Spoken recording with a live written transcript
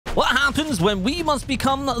What happens when we must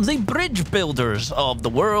become the bridge builders of the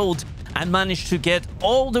world and manage to get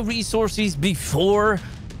all the resources before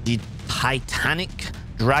the titanic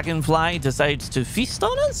dragonfly decides to feast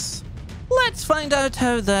on us? Let's find out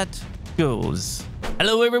how that goes.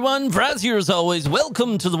 Hello everyone, Frazzz here as always.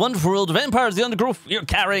 Welcome to the wonderful world of Empires the Undergrowth. We're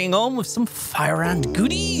carrying on with some fire ant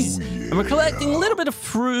goodies. And we're collecting a little bit of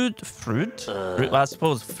fruit, well, I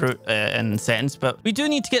suppose fruit in a sense, but we do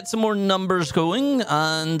need to get some more numbers going.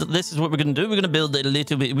 And this is what we're going to do. We're going to build a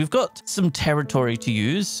little bit. We've got some territory to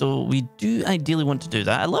use, so we do ideally want to do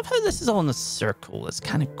that. I love how this is all in a circle. It's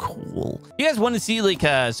kind of cool. You guys want to see like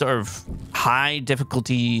a sort of high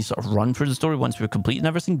difficulty sort of run through the story once we're complete and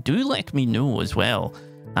everything? Do let me know as well.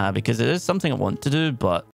 Because it is something I want to do,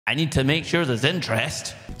 but I need to make sure there's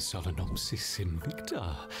interest. Solenopsis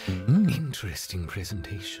invicta. Interesting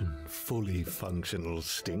presentation. Fully functional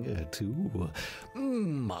stinger, too.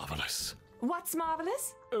 Marvelous. What's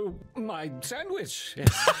marvelous? Oh, my sandwich.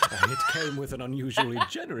 Yes. It came with an unusually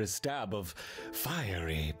generous dab of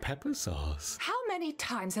fiery pepper sauce. How many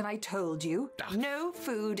times have I told you? No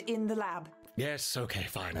food in the lab. Yes, okay,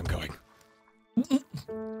 fine, I'm going.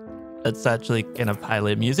 That's actually kind of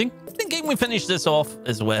highly amusing. Thinking we finish this off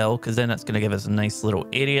as well, because then it's going to give us a nice little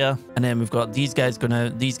area. And then we've got these guys are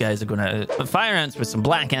gonna fire ants with some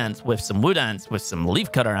black ants, with some wood ants, with some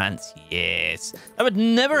leaf cutter ants. Yes, that would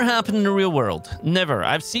never happen in the real world. Never.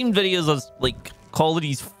 I've seen videos of like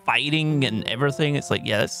colonies fighting and everything. It's like,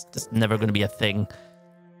 yeah, that's just never going to be a thing.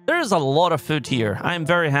 There's a lot of food here. I'm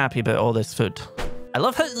very happy about all this food. I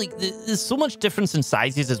love how like there's so much difference in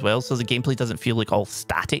sizes as well, so the gameplay doesn't feel like all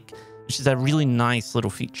static, which is a really nice little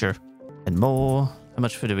feature. And more. How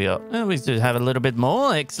much food do we got? Oh, we do have a little bit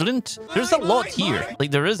more. Excellent. There's a lot here. Like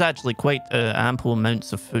there is actually quite ample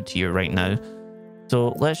amounts of food here right now.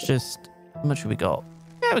 So let's just... How much have we got?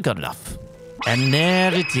 Yeah, we got enough. And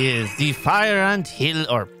there it is. The fire ant hill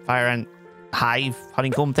or fire ant hive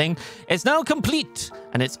honeycomb thing. It's now complete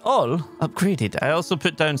and it's all upgraded. I also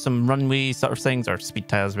put down some runway sort of things, or speed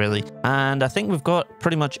tiles really, and I think we've got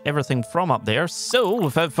pretty much everything from up there. So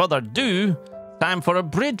without further ado, time for a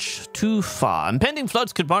bridge too far. Impending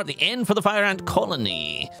floods could mark the end for the fire ant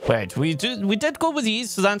colony. Right, we did go with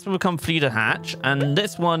these, so the ants will become free to hatch. And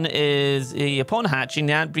this one is upon hatching,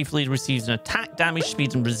 the ant briefly receives an attack damage,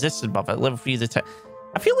 speed, and resistance buff at level 3 of the attack.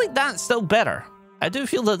 I feel like that's still better. I do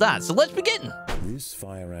feel that. So let's begin. This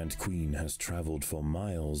fire ant queen has traveled for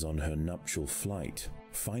miles on her nuptial flight,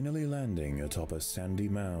 finally landing atop a sandy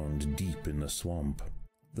mound deep in the swamp.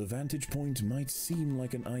 The vantage point might seem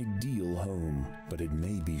like an ideal home, but it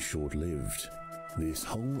may be short-lived. This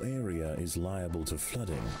whole area is liable to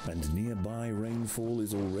flooding, and nearby rainfall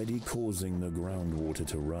is already causing the groundwater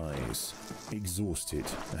to rise. Exhausted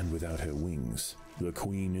and without her wings, the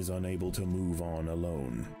queen is unable to move on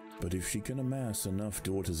alone. But if she can amass enough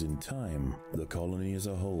daughters in time, the colony as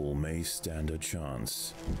a whole may stand a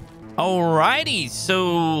chance. Alrighty,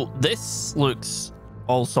 so this looks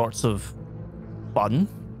all sorts of fun.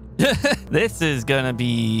 This is gonna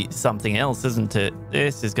be something else, isn't it?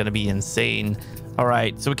 This is gonna be insane. All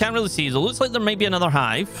right, so we can't really see. It looks like there may be another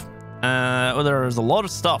hive. There's a lot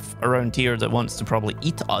of stuff around here that wants to probably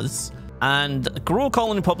eat us. And grow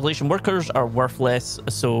colony population. Workers are worthless,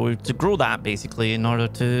 so to grow that basically in order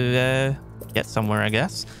to get somewhere, I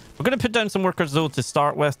guess. We're going to put down some workers though to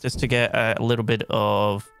start with, just to get a little bit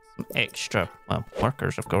of extra, well,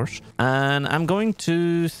 workers of course. And I'm going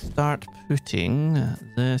to start putting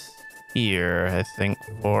this here, I think,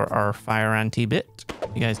 for our fire ante bit.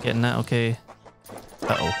 You guys getting that okay?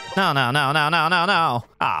 Uh-oh. No.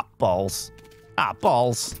 Ah, balls. Ah,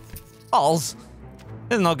 balls. Balls.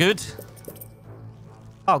 This is not good.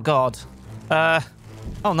 Oh god.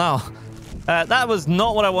 Oh no. That was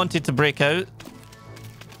not what I wanted to break out.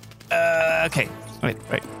 Okay. Wait,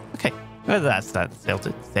 right. Okay. Well, that's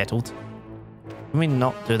settled. Can we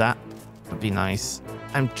not do that? Would be nice.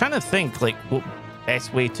 I'm trying to think like what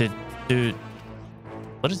best way to do.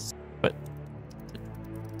 What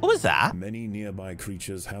was that? Many nearby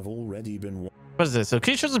creatures have already been... What is this? So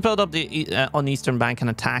creatures will build up on the eastern bank and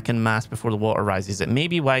attack en masse before the water rises. It may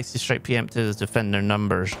be wise to strike preemptive to defend their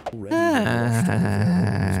numbers. Rising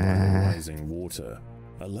water.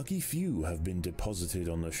 A lucky few have been deposited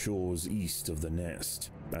on the shores east of the nest.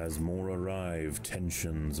 As more arrive,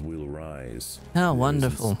 tensions will rise. Oh,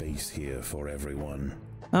 wonderful. There is space here for everyone.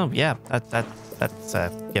 Oh yeah, that's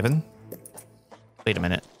given. Wait a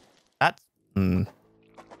minute. That's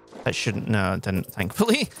that shouldn't. No, it didn't.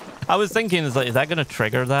 Thankfully, I was thinking, is that going to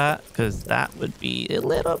trigger that? Because that would be a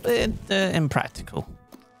little bit impractical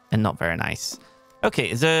and not very nice.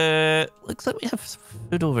 Okay, looks like we have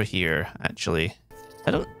food over here. Actually,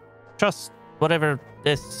 I don't trust whatever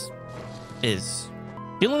this is.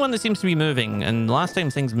 The only one that seems to be moving, and last time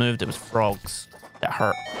things moved, it was frogs that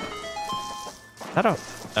hurt. Is that a...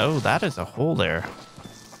 Oh, that is a hole there.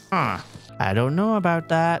 Huh. I don't know about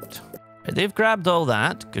that. They've grabbed all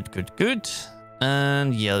that. Good, good, good.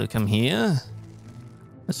 And yellow, come here.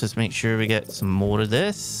 Let's just make sure we get some more of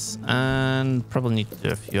this. And probably need to do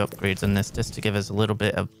a few upgrades on this just to give us a little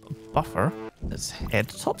bit of buffer. Let's head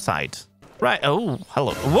topside. Right. Oh,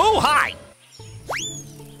 hello. Whoa, hi!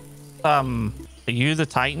 Are you the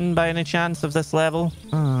Titan by any chance of this level?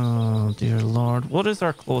 Oh, dear Lord. What is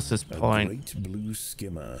our closest point? A great blue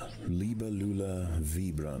skimmer, Libellula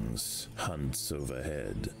vibrans, hunts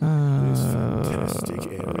overhead. This fantastic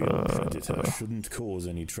aerial predator shouldn't cause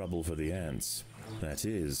any trouble for the ants. That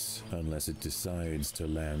is, unless it decides to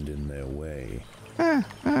land in their way.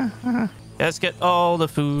 Let's get all the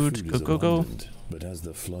food. Go, go, go. But as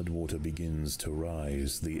the floodwater begins to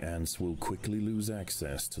rise, the ants will quickly lose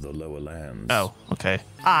access to the lower lands. Oh, okay.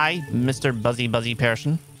 Hi, Mr. Buzzy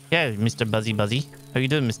person. Yeah, Mr. Buzzy. How you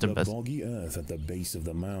doing, Mr. Buzz? The boggy earth at the base of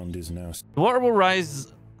the mound is now... The water will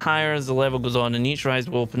rise higher as the level goes on, and each rise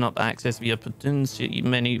will open up access via pontoons to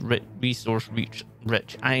many resource-rich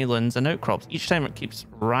islands and outcrops. Each time it keeps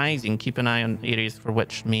rising, keep an eye on areas for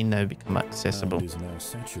which may now become accessible. The mound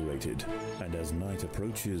is now saturated, and as night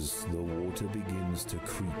approaches, the water begins to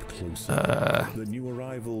creep closer. The new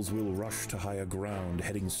arrivals will rush to higher ground,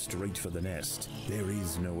 heading straight for the nest. There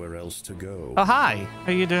is nowhere else to go. Oh, hi.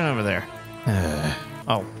 How you doing over there?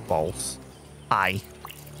 Oh, balls. Hi.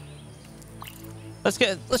 Let's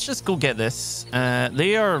just go get this.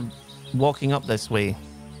 They are walking up this way.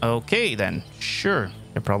 Okay, then. Sure.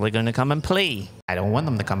 They're probably going to come and play. I don't want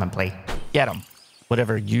them to come and play. Get them.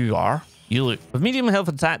 Whatever you are. You look. With medium health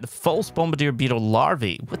attack, the false bombardier beetle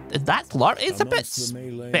larvae. What? That's larvae? It's Amongst a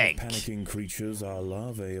bit big. Panicking creatures are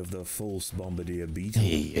larvae of the false bombardier beetle.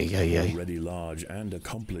 Yeah. Already large and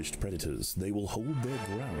accomplished predators, they will hold their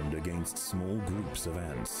ground against small groups of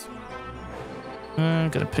ants. I'm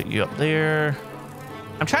going to put you up there.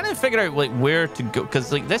 I'm trying to figure out like where to go,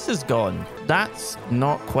 because like this is gone. That's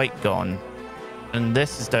not quite gone. And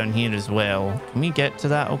this is down here as well. Can we get to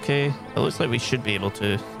that okay? It looks like we should be able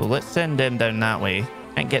to. Well, let's send them down that way.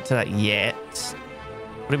 Can't get to that yet.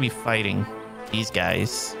 What are we fighting? These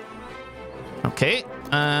guys. Okay.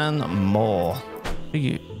 And more. What are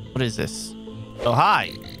you? What is this? Oh,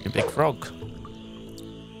 hi. You big frog.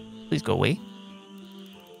 Please go away.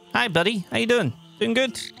 Hi, buddy. How you doing? Doing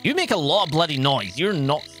good? You make a lot of bloody noise. You're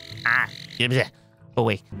not... Go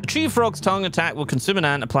away. The tree frog's tongue attack will consume an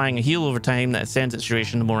ant, applying a heal over time that extends its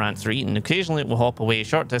duration the more ants are eaten. Occasionally, it will hop away a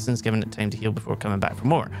short distance, giving it time to heal before coming back for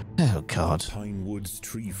more. Oh, God. Pinewood's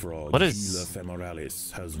tree frog, what is... Gila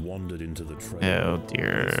femoralis, has wandered into the trail. Oh,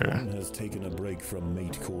 dear. This one has taken a break from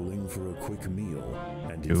mate calling for a quick meal,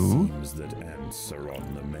 and it seems that ants are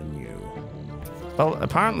on the menu. Well,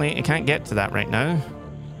 apparently, it can't get to that right now.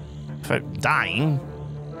 Without dying.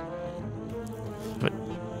 But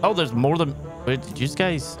oh, there's more than... Wait, did you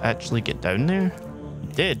guys actually get down there? You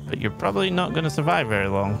did, but you're probably not going to survive very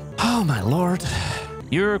long. Oh my lord.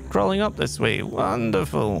 You're crawling up this way.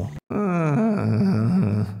 Wonderful.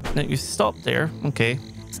 Now you stopped there. Okay.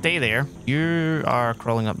 Stay there. You are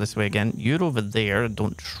crawling up this way again. You're over there. I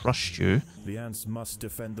don't trust you. The ants must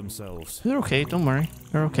defend themselves. You're okay. Don't worry.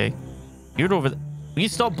 You're okay. You're over there. Will you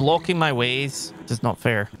stop blocking my ways? This is not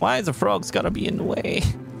fair. Why is the frog's gotta be in the way?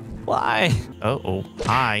 Why? Uh-oh.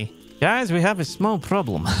 Hi. Guys, we have a small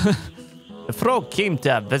problem. The frog came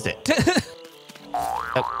to visit.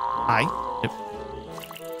 Hi.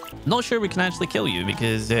 Not sure we can actually kill you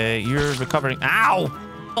because you're recovering. Ow!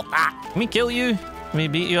 Stop that. Can we kill you? Can we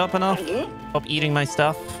beat you up enough? Stop eating my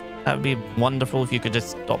stuff. That would be wonderful if you could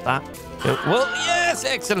just stop that. Well, yes,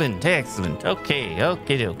 excellent. Okay.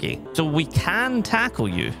 So we can tackle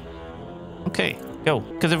you. Okay, go.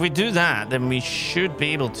 Because if we do that, then we should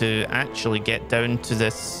be able to actually get down to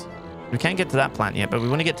this. We can't get to that plant yet, but we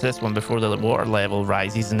want to get to this one before the water level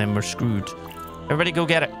rises, and then we're screwed. Everybody go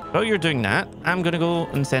get it. While you're doing that, I'm going to go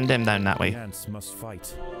and send them down that way. The ants must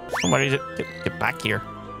fight. Don't worry, get back here.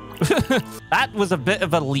 That was a bit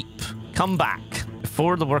of a leap. Come back.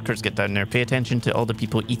 Before the workers get down there, pay attention to all the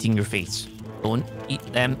people eating your face. Don't eat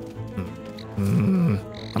them.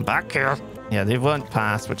 I'm back here. Yeah, they went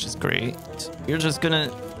past, which is great. You're just gonna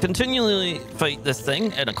continually fight this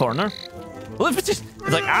thing in a corner. Well, if it's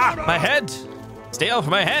like, my head. Stay off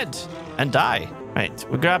my head and die. Right,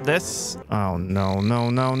 we grab this. Oh, no,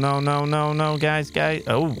 guys.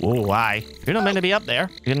 Oh, why? You're not meant to be up there.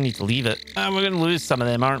 You're gonna need to leave it. We're gonna lose some of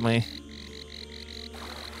them, aren't we?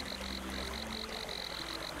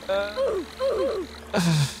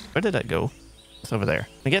 Where did it go? It's over there.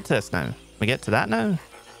 We get to this now. We get to that now?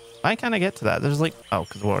 Why can't I get to that? There's like... Oh,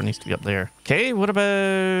 because the water needs to be up there. Okay, what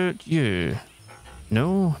about you?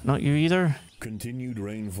 No, not you either. Continued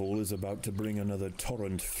rainfall is about to bring another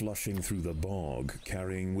torrent flushing through the bog,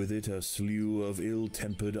 carrying with it a slew of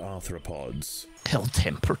ill-tempered arthropods.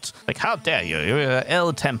 Ill-tempered? Like, how dare you? You're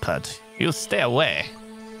ill-tempered. You stay away.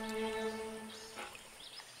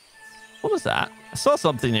 What was that? I saw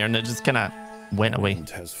something there and it just kind of went away.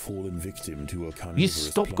 Has fallen victim to a You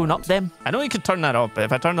stop going up them. I know you could turn that off, but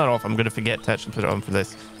if I turn that off, I'm going to forget to actually put it on for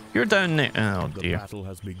this. You're down there. Oh, dear. The battle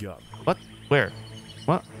has begun. What? Where?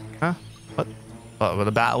 What? Huh? What? Well,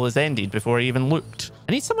 the battle was ended before I even looked.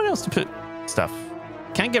 I need somewhere else to put stuff.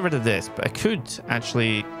 Can't get rid of this, but I could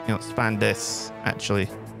actually, you know, expand this actually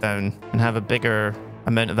down and have a bigger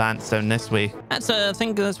amount of ants down this way. That's I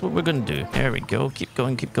think that's what we're going to do. There we go. Keep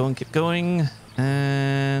going, keep going, keep going.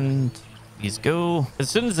 And these go. As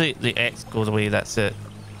soon as the X goes away, that's it.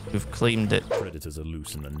 We've claimed it. Predators are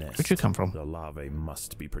loose in the nest. Where'd you come from? The larvae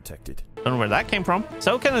must be protected. Don't know where that came from.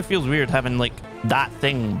 So it kind of feels weird having like that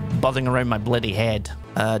thing buzzing around my bloody head.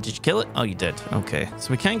 Did you kill it? Oh, you did. Okay.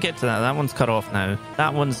 So we can't get to that. That one's cut off now.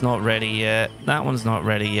 That one's not ready yet. That one's not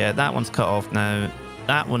ready yet. That one's cut off now.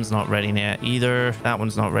 That one's not ready yet either. That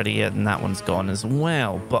one's not ready yet. And that one's gone as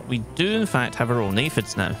well. But we do in fact have our own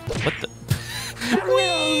aphids now. What the?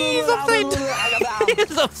 He's upside down.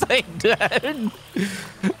 He's upside down.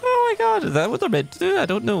 Oh my god, is that what they're meant to do? I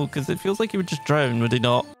don't know, because it feels like he would just drown, would he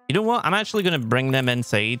not? You know what? I'm actually going to bring them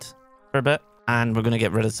inside for a bit, and we're going to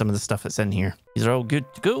get rid of some of the stuff that's in here. These are all good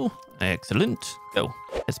to go. Excellent. Go.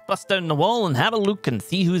 Let's bust down the wall and have a look and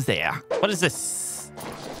see who's there. What is this?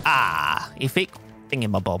 Ah, a fake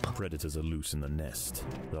thingamabob. Predators are loose in the nest.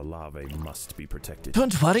 The larvae must be protected.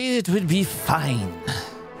 Don't worry, it will be fine.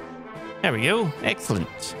 There we go.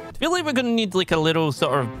 Excellent. I feel like we're going to need like a little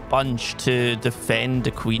sort of bunch to defend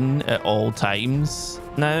the queen at all times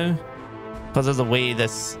now. Because of the way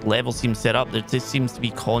this level seems set up, there just seems to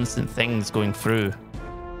be constant things going through.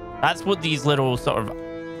 That's what these little sort of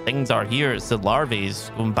things are here. It's the larvae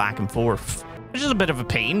going back and forth. Which is a bit of a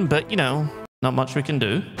pain, but you know, not much we can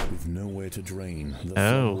do. With nowhere to drain, the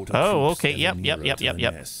okay. Yep.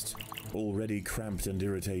 Nest. Already cramped and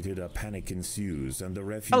irritated, a panic ensues, and the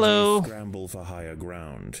refugees scramble for higher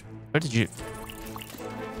ground. Where did you?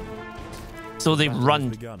 So they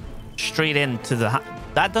run straight into the...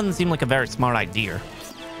 That doesn't seem like a very smart idea.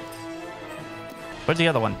 Where's the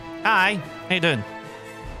other one? Hi, how you doing?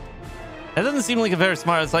 It doesn't seem like a very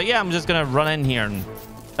smart... It's like, yeah, I'm just gonna run in here and...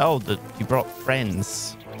 Oh, you brought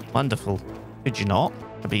friends. Wonderful. Could you not?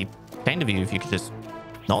 It'd be kind of you if you could just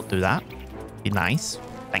not do that. Be nice.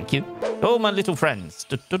 Thank you. Oh, my little friends.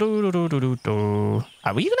 Are we going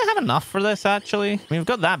to have enough for this, actually? I mean, we've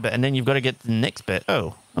got that bit, and then you've got to get the next bit.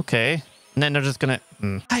 Oh, okay. And then they're just going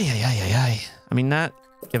to... I mean, that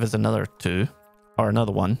give us another 2. Or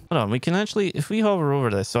another one. Hold on, we can actually... If we hover over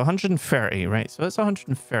this, so 130, right? So that's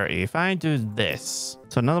 130. If I do this...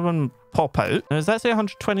 So another one pop out. Now, does that say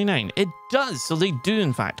 129? It does. So they do,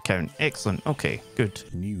 in fact, count. Excellent. Okay, good.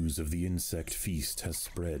 News of the insect feast has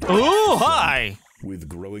spread. Oh, hi! With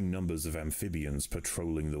growing numbers of amphibians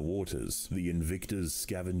patrolling the waters, the Invicta's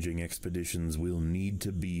scavenging expeditions will need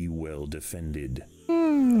to be well defended.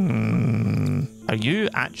 Are you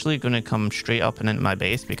actually going to come straight up and into my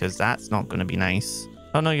base? Because that's not going to be nice.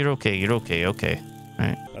 Oh, no, you're okay. You're okay. Okay.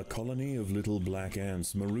 Right. A colony of little black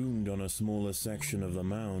ants marooned on a smaller section of the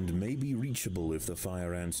mound may be reachable if the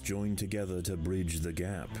fire ants join together to bridge the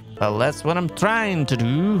gap. Well, that's what I'm trying to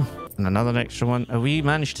do. And another extra one. We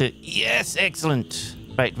managed to... Yes, excellent.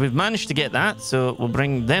 Right, we've managed to get that. So we'll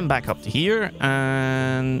bring them back up to here.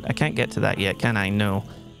 And I can't get to that yet, can I? No.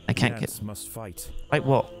 I can't get... must fight. Fight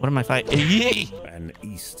what? What am I fighting? Yay! An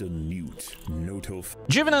eastern newt.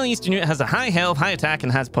 Juvenile eastern newt has a high health, high attack,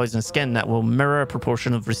 and has poisonous skin that will mirror a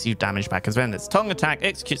proportion of received damage back as well. Its tongue attack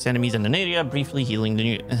executes enemies in an area, briefly healing the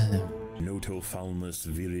newt. Notophalmus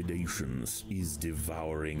viridations is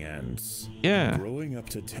devouring ants. Yeah. Growing up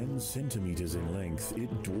to 10 centimeters in length,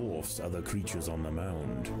 it dwarfs other creatures on the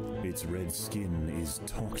mound. Its red skin is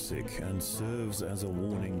toxic and serves as a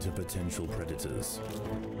warning to potential predators.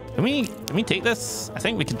 Can we take this? I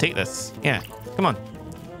think we can take this. Yeah. Come on.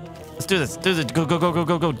 Let's do this. Do this. Go, go, go, go,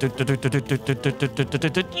 go, go.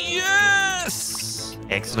 Yes!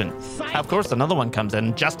 Excellent. Of course, another one comes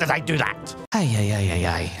in just as I do that.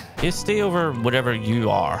 You stay over whatever you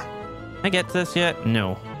are. Can I get to this yet?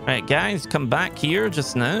 No. Right, guys, come back here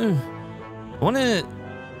just now. I want to...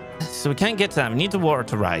 So we can't get to that. We need the water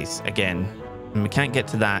to rise again. And we can't get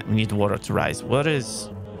to that. We need the water to rise. What is...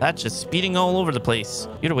 That's just speeding all over the place.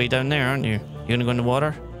 You're way down there, aren't you? You gonna go in the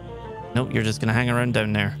water? Nope, you're just going to hang around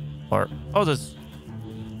down there. Or, oh, there's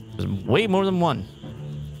way more than one.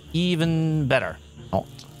 Even better. Not.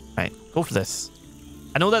 Right, go for this.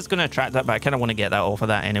 I know that's going to attract that, but I kind of want to get that off of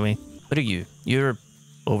that anyway. What are you? You're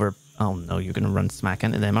over... Oh, no, you're going to run smack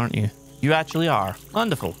into them, aren't you? You actually are.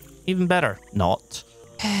 Wonderful. Even better. Not.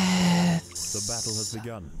 Yes. The battle has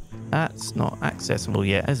begun. That's not accessible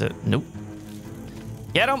yet, is it? Nope.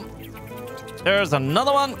 Get him. There's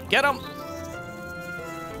another one. Get him.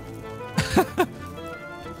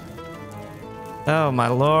 Oh, my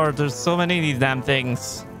lord. There's so many of these damn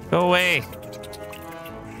things. Go away.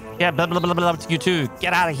 Yeah, blah, blah, blah, blah, to you too.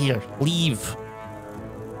 Get out of here. Leave.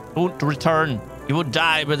 Don't return. You would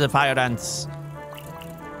die with the fire ants.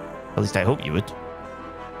 At least I hope you would.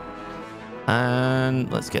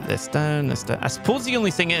 And let's get this down. This down. I suppose the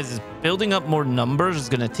only thing is building up more numbers is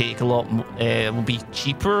going to take a lot. It will be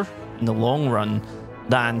cheaper in the long run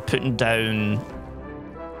than putting down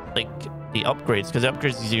like the upgrades, because the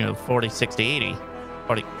upgrades is 40, 60, 80,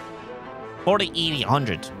 40, 80,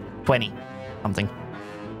 100, 20, something.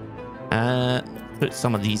 Put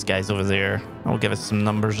some of these guys over there. That'll give us some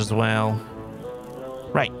numbers as well.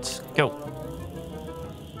 Right, go.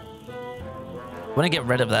 Want to get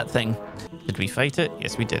rid of that thing. Did we fight it?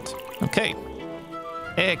 Yes, we did. Okay.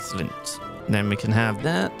 Excellent. Then we can have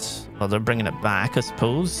that. Well, they're bringing it back, I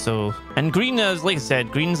suppose. So, and green is, like I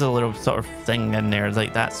said, green's a little sort of thing in there.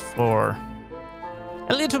 Like that's for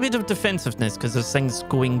a little bit of defensiveness, because there's things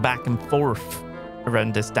going back and forth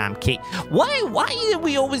around this damn cave. Why are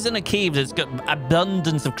we always in a cave that's got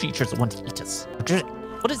abundance of creatures that want to eat us?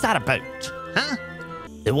 What is that about? Huh?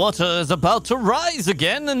 The water is about to rise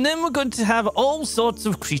again, and then we're going to have all sorts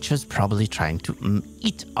of creatures probably trying to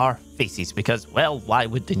eat our faces, because, well, why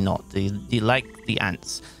would they not? They like the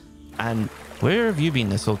ants. And where have you been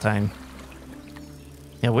this whole time?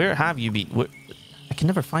 Yeah, where have you been? I can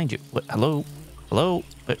never find you. Hello? Hello?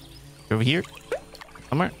 You're over here?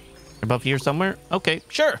 Somewhere? Above here somewhere? Okay,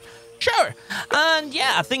 sure. And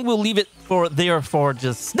yeah, I think we'll leave it for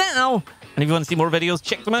just now. And if you want to see more videos,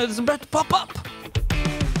 check them out. It's about to pop up.